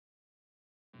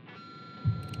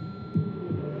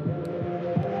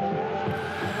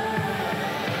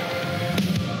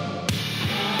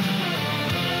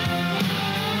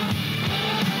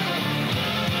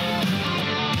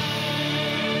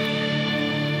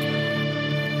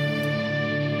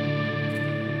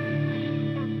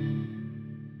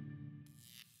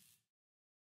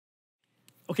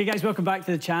Okay, guys, welcome back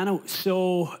to the channel.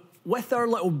 So, with our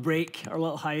little break, our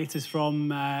little hiatus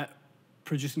from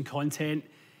producing content,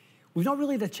 we've not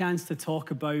really had a chance to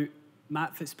talk about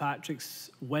Matt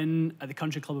Fitzpatrick's win at the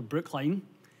Country Club of Brookline,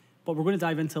 but we're going to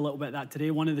dive into a little bit of that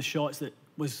today. One of the shots that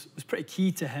was pretty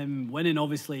key to him winning,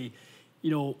 obviously,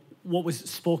 you know, what was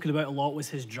spoken about a lot was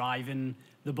his driving.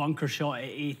 The bunker shot at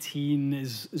 18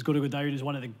 is going to go down as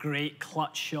one of the great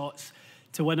clutch shots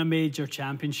to win a major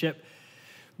championship.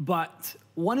 But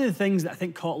one of the things that I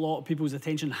think caught a lot of people's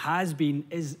attention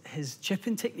is his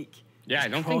chipping technique. Yeah, I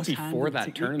don't think before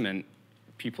that tournament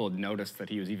people had noticed that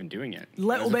he was even doing it. It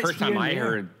was the first time I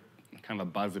heard kind of a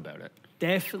buzz about it.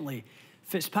 Definitely.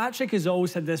 Fitzpatrick has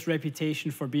always had this reputation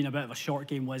for being a bit of a short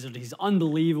game wizard. He's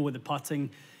unbelievable with the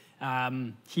putting.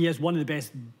 He is one of the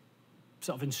best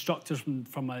sort of instructors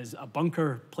from a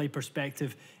bunker play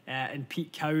perspective in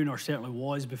Pete Cowan, or certainly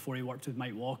was before he worked with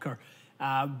Mike Walker.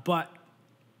 But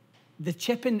the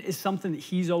chipping is something that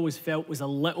he's always felt was a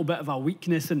little bit of a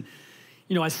weakness. And,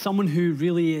 you know, as someone who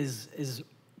really is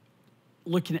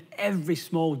looking at every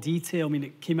small detail, I mean,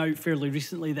 it came out fairly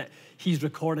recently that he's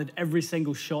recorded every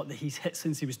single shot that he's hit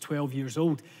since he was 12 years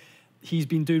old. He's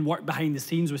been doing work behind the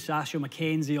scenes with Sasha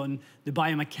McKenzie on the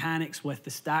biomechanics with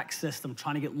the stack system,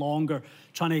 trying to get longer,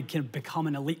 trying to kind of become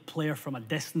an elite player from a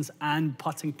distance and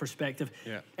putting perspective.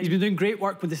 Yeah. He's been doing great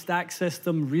work with the stack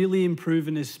system, really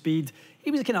improving his speed.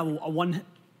 He was kind of a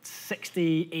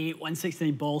 168,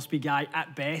 169 ball speed guy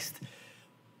at best.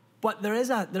 But there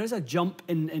is a jump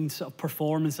in sort of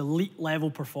performance, elite level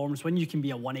performance, when you can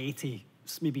be a 180,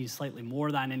 maybe slightly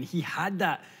more than, and he had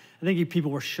that. I think people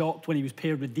were shocked when he was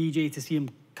paired with DJ to see him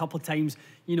a couple of times,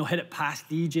 you know, hit it past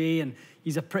DJ, and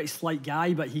he's a pretty slight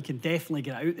guy, but he can definitely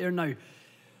get out there now.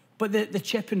 But the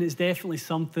chipping is definitely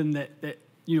something that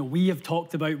you know, we have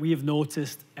talked about, we have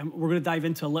noticed, and we're going to dive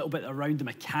into a little bit around the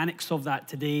mechanics of that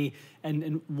today,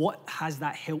 and what has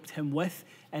that helped him with,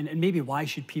 and maybe why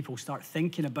should people start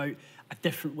thinking about a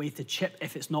different way to chip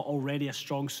if it's not already a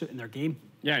strong suit in their game.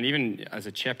 Yeah, and even as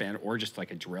a chip or just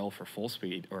like a drill for full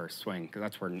speed or swing, because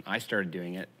that's where I started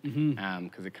doing it,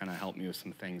 because it kind of helped me with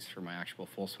some things for my actual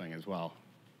full swing as well,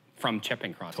 from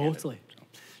chipping cross-handed. Totally.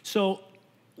 So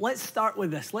let's start with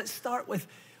this. Let's start with,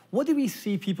 what do we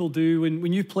see people do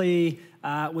when you play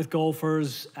with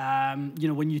golfers, you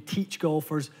know, when you teach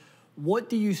golfers, what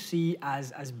do you see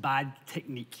as bad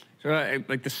technique? So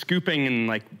like the scooping and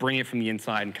like bring it from the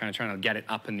inside and kind of trying to get it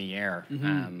up in the air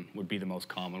would be the most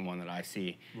common one that I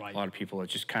see. Right. A lot of people are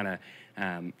just kind of,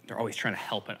 they're always trying to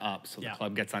help it up so the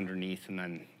club gets underneath, and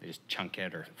then they just chunk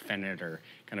it or fin it, or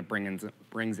kind of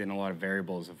brings in a lot of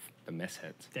variables of the miss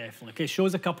hits. Definitely. Okay, show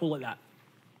us a couple like that.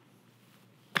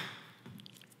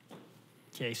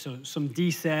 Okay, so some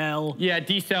decel. Yeah,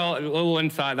 decel, a little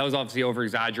inside. That was obviously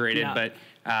over-exaggerated, but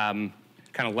kind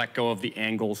of let go of the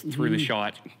angles through the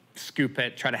shot, scoop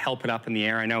it, try to help it up in the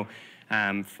air. I know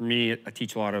for me, I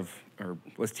teach a lot of, or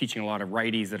was teaching a lot of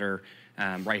righties that are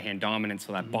right-hand dominant,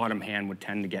 so that bottom hand would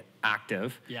tend to get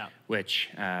active, which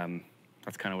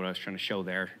that's kind of what I was trying to show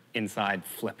there. Inside,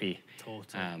 flippy.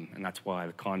 Totally. And that's why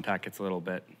the contact gets a little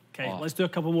bit off. Let's do a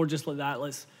couple more just like that.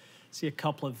 Let's see a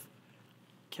couple of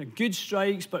kind of good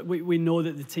strikes, but we know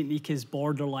that the technique is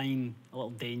borderline a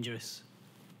little dangerous.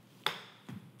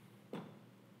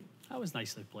 That was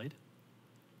nicely played.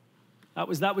 That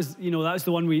was you know, that was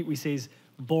the one we say is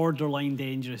borderline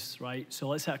dangerous, right? So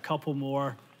let's hit a couple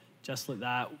more just like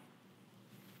that.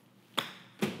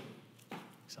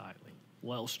 Exactly.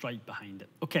 Little strike behind it.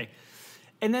 Okay.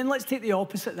 And then let's take the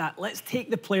opposite of that. Let's take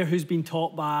the player who's been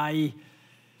taught by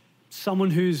someone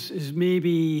who's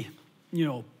maybe, you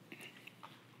know,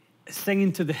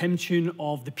 singing to the hymn tune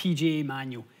of the PGA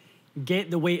manual. Get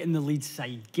the weight in the lead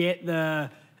side. Get the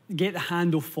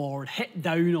handle forward. Hit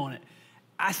down on it.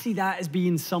 I see that as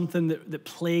being something that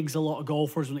plagues a lot of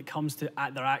golfers when it comes to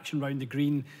their action around the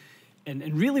green.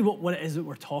 And really what it is that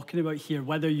we're talking about here,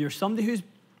 whether you're somebody who's,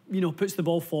 you know, puts the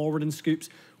ball forward and scoops,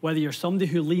 whether you're somebody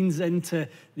who leans into,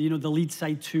 you know, the lead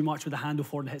side too much with the handle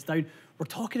forward and hits down, we're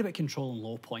talking about controlling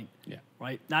low point. Yeah.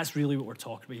 Right? That's really what we're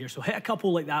talking about here. So hit a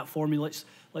couple like that for me. Let's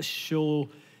show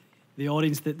the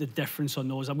audience the difference on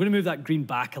those. I'm going to move that green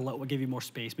back a little. We'll give you more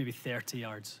space, maybe 30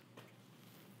 yards.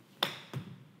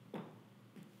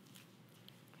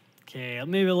 Okay,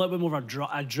 maybe a little bit more of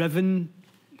a driven,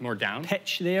 more down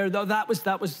pitch there. That was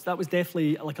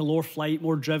definitely like a lower flight,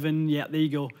 more driven. Yeah, there you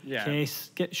go. Yeah. Okay,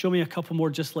 show me a couple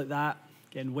more just like that.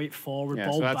 Again, weight forward,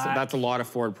 ball so back. That's a lot of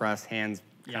forward press, hands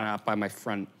kind of up by my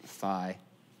front thigh.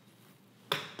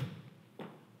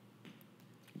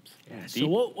 Yeah, so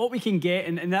what we can get,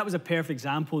 and that was a perfect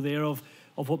example there of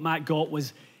what Matt got,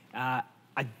 was a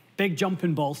big jump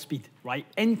in ball speed, right?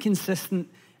 Inconsistent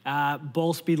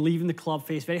ball speed, leaving the club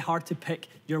face. Very hard to pick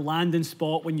your landing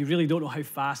spot when you really don't know how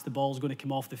fast the ball is going to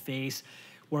come off the face.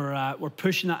 We're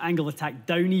pushing that angle of attack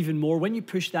down even more. When you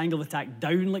push the angle of attack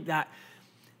down like that,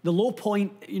 the low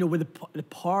point, you know, where the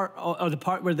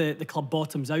part where the club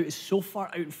bottoms out is so far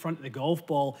out in front of the golf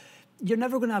ball, you're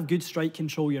never going to have good strike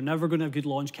control, you're never going to have good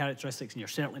launch characteristics, and you're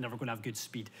certainly never going to have good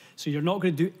speed. So you're not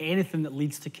going to do anything that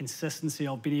leads to consistency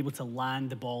of being able to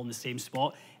land the ball in the same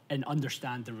spot and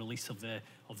understand the release of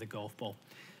the golf ball.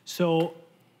 So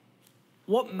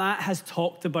what Matt has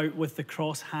talked about with the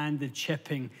cross-handed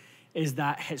chipping is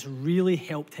that it's really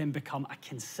helped him become a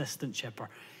consistent chipper.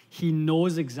 He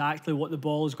knows exactly what the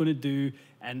ball is going to do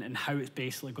and how it's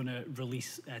basically going to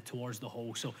release towards the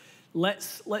hole. So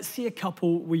let's see a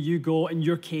couple where you go, in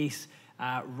your case,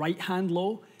 right hand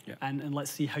low, yeah. and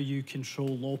let's see how you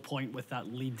control low point with that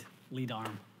lead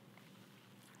arm.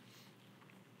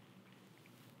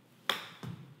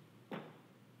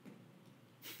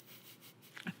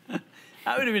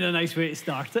 That would have been a nice way to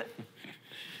start it.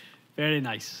 Very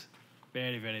nice.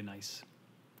 Very, very nice.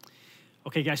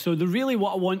 Okay, guys, so really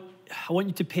what I want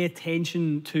you to pay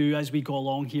attention to as we go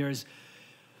along here is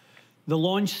the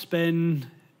launch, spin,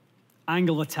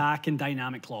 angle of attack, and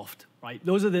dynamic loft, right?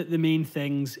 Those are the main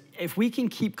things. If we can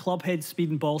keep club head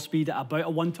speed and ball speed at about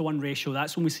a 1-to-1 ratio,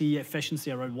 that's when we see efficiency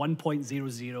around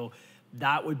 1.00.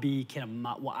 That would be kind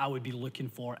of what I would be looking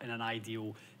for in an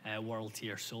ideal world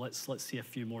here. So let's see a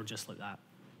few more just like that.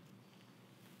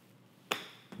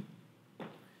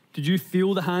 Did you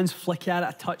feel the hands flick at it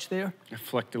a touch there? I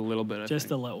flicked a little bit,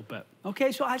 Just a little bit.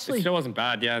 Okay, so actually... It still wasn't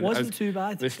bad, yeah. Wasn't too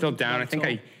bad. It was still down. I think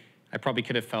I probably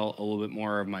could have felt a little bit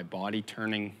more of my body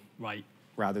turning. Right.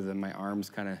 Rather than my arms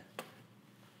kind of...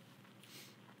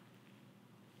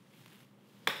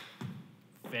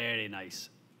 Very nice.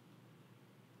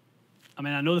 I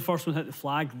mean, I know the first one hit the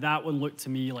flag. That one looked to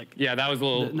me like... Yeah, that was a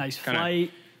little... Nice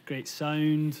flight, great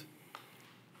sound.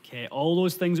 Okay, all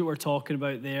those things that we're talking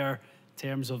about there, in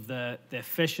terms of the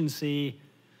efficiency.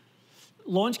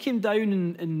 Launch came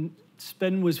down and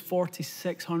spin was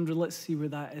 4,600. Let's see where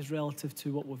that is relative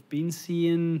to what we've been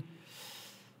seeing.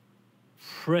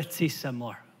 Pretty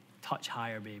similar. Touch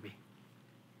higher, baby.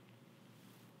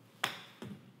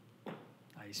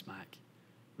 Nice, Mac.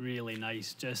 Really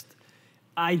nice. Just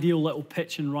ideal little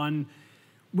pitch and run.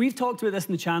 We've talked about this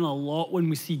in the channel a lot when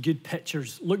we see good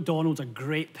pitchers. Luke Donald's a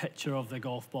great pitcher of the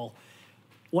golf ball.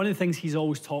 One of the things he's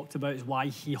always talked about is why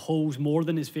he holds more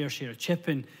than his fair share of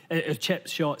chip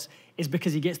shots is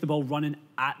because he gets the ball running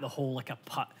at the hole like a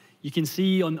putt. You can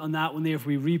see on that one there, if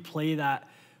we replay that,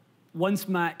 once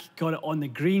Mac got it on the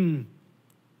green,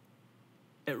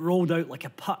 it rolled out like a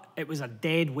putt. It was a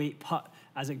dead weight putt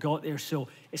as it got there. So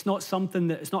it's not something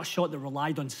that, it's not a shot that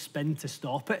relied on spin to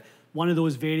stop it. One of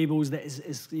those variables that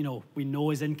is you know, we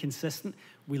know is inconsistent.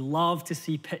 We love to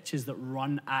see pitches that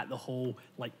run at the hole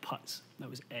like putts. That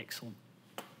was excellent.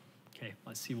 Okay,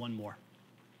 let's see one more.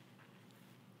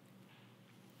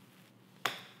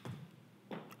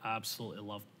 Absolutely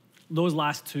love. Those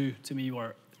last two, to me,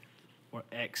 were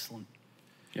excellent.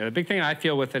 Yeah, the big thing I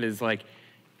feel with it is like,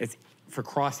 it's for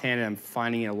cross-handed, I'm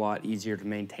finding it a lot easier to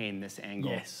maintain this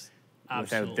angle. Yes.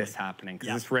 Absolutely. Without this happening.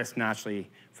 Because this wrist naturally,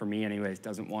 for me anyways,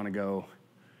 doesn't want to go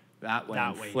that way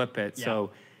and flip it. Yep.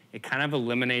 So it kind of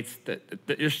eliminates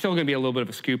there's still going to be a little bit of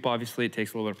a scoop, obviously. It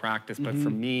takes a little bit of practice. But for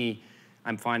me,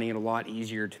 I'm finding it a lot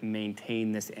easier to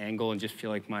maintain this angle and just feel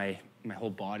like my whole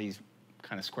body's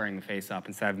kind of squaring the face up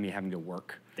instead of me having to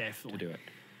work to do it.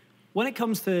 When it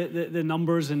comes to the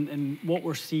numbers and what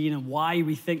we're seeing and why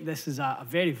we think this is a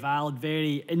very valid,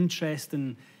 very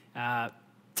interesting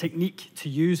technique to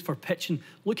use for pitching,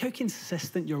 look how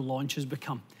consistent your launch has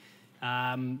become.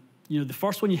 You know, the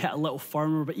first one you hit a little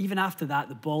firmer, but even after that,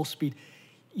 the ball speed,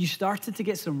 you started to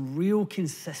get some real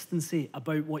consistency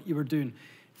about what you were doing.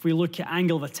 If we look at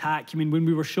angle of attack, I mean, when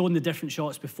we were showing the different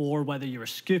shots before, whether you were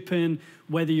scooping,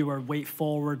 whether you were weight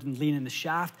forward and leaning the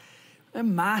shaft,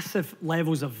 massive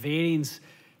levels of variance.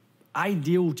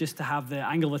 Ideal just to have the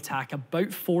angle of attack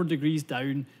about 4 degrees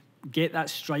down, get that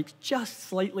strike just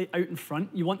slightly out in front.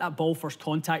 You want that ball first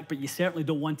contact, but you certainly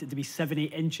don't want it to be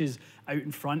 7-8 inches out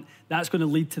in front. That's going to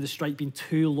lead to the strike being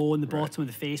too low in the bottom of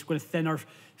the face. We're going to thinner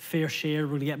fair share.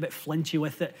 We're going to get a bit flinchy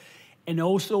with it. And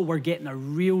also, we're getting a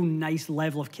real nice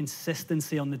level of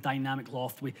consistency on the dynamic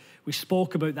loft. We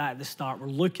spoke about that at the start. We're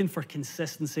looking for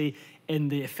consistency in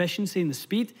the efficiency and the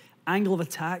speed. Angle of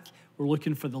attack, we're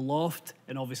looking for the loft,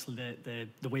 and obviously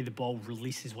the way the ball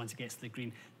releases once it gets to the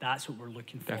green. That's what we're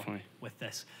looking for with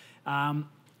this.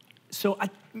 So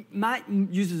Matt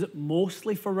uses it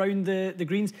mostly for around the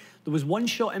greens. There was one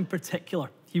shot in particular.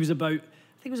 He was about,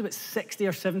 I think it was about 60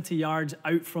 or 70 yards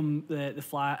out from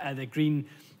the green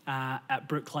at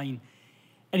Brookline.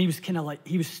 And he was kind of like,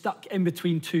 he was stuck in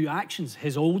between two actions.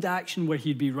 His old action where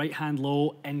he'd be right hand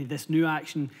low and this new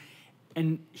action.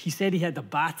 And he said he had the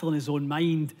battle in his own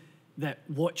mind that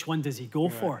which one does he go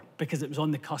for? Because it was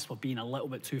on the cusp of being a little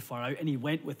bit too far out. And he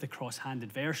went with the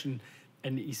cross-handed version.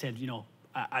 And he said, you know,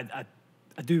 I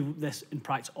do this in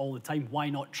practice all the time. Why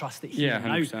not trust it here and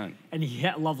now? 100%. And he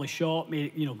hit a lovely shot.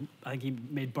 Made, you know, I think he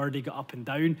made birdie, got up and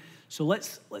down. So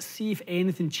let's see if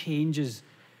anything changes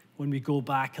when we go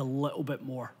back a little bit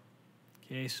more.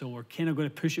 Okay, so we're kind of going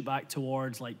to push it back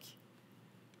towards like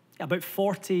about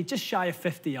 40, just shy of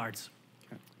 50 yards.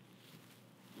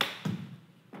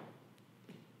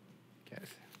 Okay.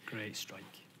 Great strike.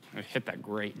 I hit that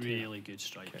great. Really good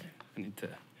strike. Okay. I need to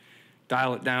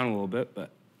dial it down a little bit, but.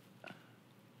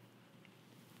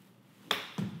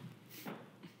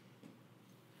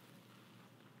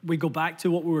 We go back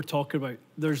to what we were talking about.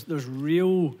 There's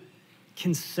real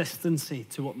consistency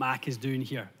to what Mac is doing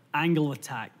here. Angle of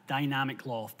attack, dynamic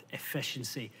loft,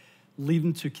 efficiency,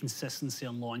 leading to consistency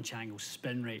on launch angle,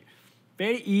 spin rate.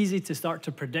 Very easy to start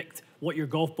to predict what your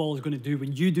golf ball is going to do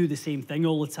when you do the same thing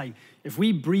all the time. If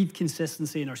we breed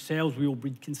consistency in ourselves, we will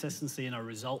breed consistency in our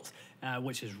results,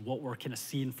 which is what we're kind of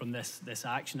seeing from this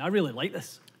action. I really like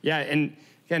this. Yeah, and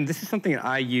again, this is something that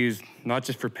I use not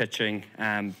just for pitching.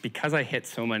 Because I hit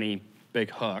so many big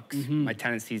hooks, my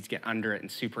tendency is to get under it and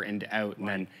super into out, and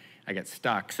then I get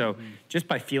stuck. So just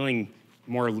by feeling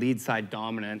more lead side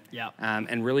dominant,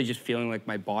 and really just feeling like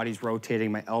my body's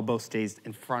rotating, my elbow stays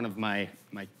in front of my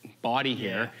body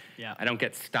here, I don't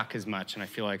get stuck as much, and I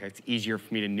feel like it's easier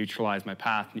for me to neutralize my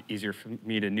path, easier for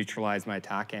me to neutralize my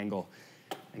attack angle,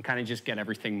 and kind of just get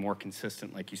everything more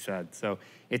consistent, like you said. So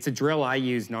it's a drill I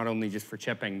use not only just for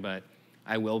chipping, but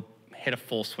I will hit a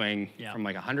full swing from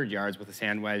like 100 yards with a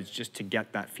sand wedge just to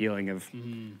get that feeling of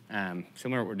similar to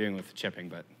what we're doing with the chipping,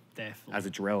 but definitely as a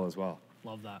drill as well.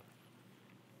 Love that.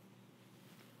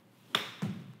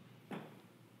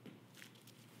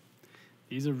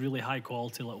 These are really high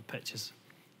quality little pitches.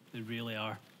 They really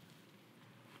are.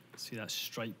 See that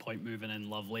strike point moving in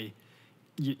lovely.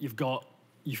 You've got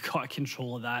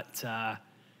control of that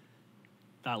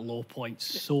low point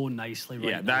so nicely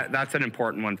right now. That's an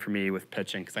important one for me with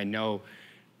pitching, because I know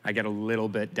I get a little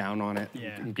bit down on it.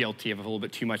 I'm guilty of a little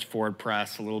bit too much forward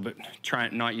press, a little bit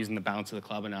not using the bounce of the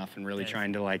club enough, and really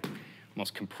trying to like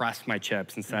almost compress my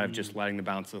chips instead of just letting the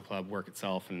bounce of the club work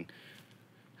itself and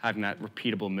having that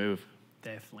repeatable move.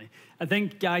 Definitely. I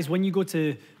think, guys, when you go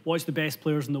to watch the best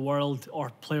players in the world or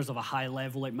players of a high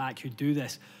level like Mac who do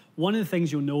this, one of the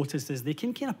things you'll notice is they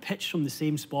can kind of pitch from the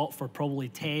same spot for probably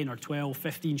 10 or 12,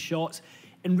 15 shots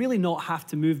and really not have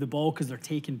to move the ball because they're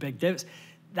taking big divots.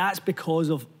 That's because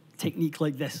of technique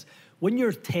like this. When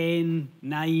you're 10,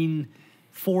 9,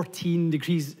 14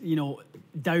 degrees, you know,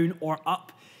 down or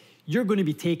up, you're going to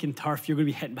be taking turf, you're going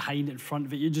to be hitting behind it, in front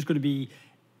of it, you're just going to be,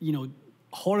 you know,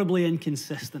 horribly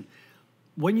inconsistent.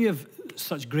 When you have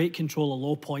such great control of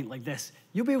low point like this,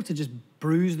 you'll be able to just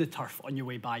bruise the turf on your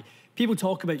way by. People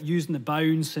talk about using the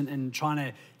bounce and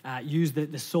trying to use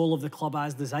the sole of the club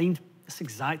as designed. That's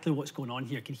exactly what's going on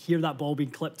here. You can hear that ball being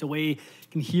clipped away. You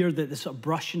can hear the sort of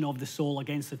brushing of the sole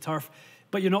against the turf,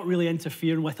 but you're not really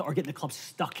interfering with it or getting the club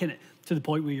stuck in it to the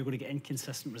point where you're going to get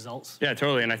inconsistent results. Yeah,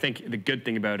 totally. And I think the good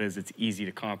thing about it is it's easy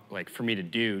to for me to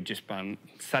do just by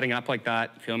setting up like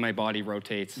that, feeling my body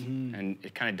rotates, and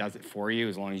it kind of does it for you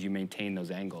as long as you maintain those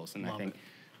angles. And I think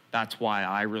that's why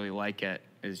I really like it,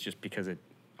 is just because it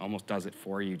almost does it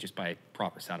for you just by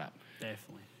proper setup.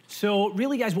 Definitely. So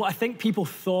really, guys, what I think people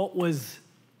thought was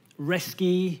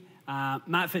risky,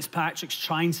 Matt Fitzpatrick's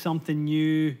trying something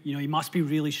new, you know, he must be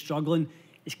really struggling.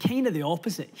 It's kind of the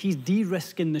opposite. He's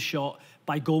de-risking the shot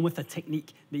by going with a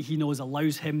technique that he knows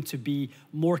allows him to be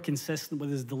more consistent with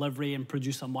his delivery and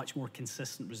produce a much more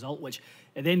consistent result, which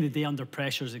at the end of the day, under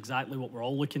pressure, is exactly what we're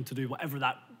all looking to do, whatever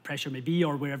that pressure may be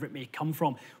or wherever it may come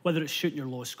from, whether it's shooting your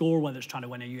low score, whether it's trying to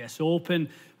win a US Open,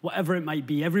 whatever it might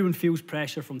be. Everyone feels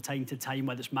pressure from time to time,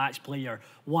 whether it's match play or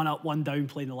one up, one down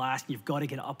playing the last, and you've got to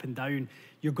get it up and down.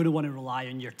 You're going to want to rely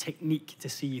on your technique to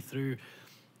see you through.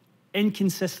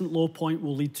 Inconsistent low point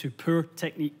will lead to poor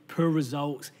technique, poor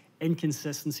results,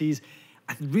 inconsistencies.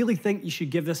 I really think you should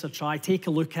give this a try. Take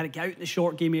a look at it, get out in the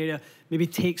short game area, maybe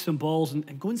take some balls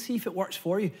and go and see if it works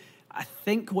for you. I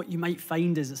think what you might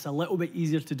find is it's a little bit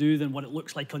easier to do than what it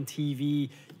looks like on TV,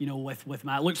 you know, with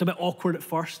Matt. It looks a bit awkward at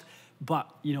first, but,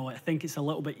 you know, I think it's a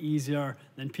little bit easier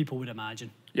than people would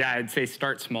imagine. Yeah, I'd say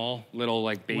start small, little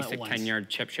like basic 10-yard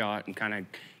chip shot and kind of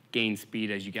gain speed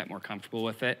as you get more comfortable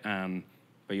with it.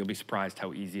 but you'll be surprised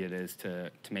how easy it is to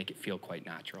make it feel quite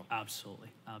natural. Absolutely,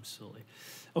 absolutely.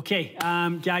 Okay,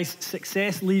 guys,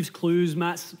 success leaves clues.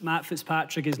 Matt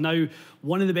Fitzpatrick is now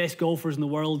one of the best golfers in the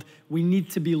world. We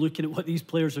need to be looking at what these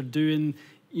players are doing.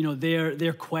 You know,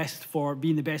 their quest for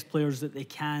being the best players that they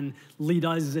can lead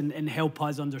us and help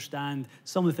us understand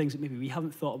some of the things that maybe we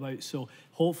haven't thought about. So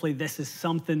hopefully this is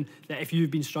something that if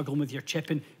you've been struggling with your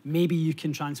chipping, maybe you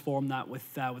can transform that with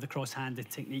a cross-handed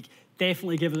technique.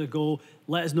 Definitely give it a go.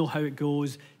 Let us know how it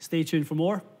goes. Stay tuned for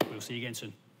more. We'll see you again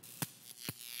soon.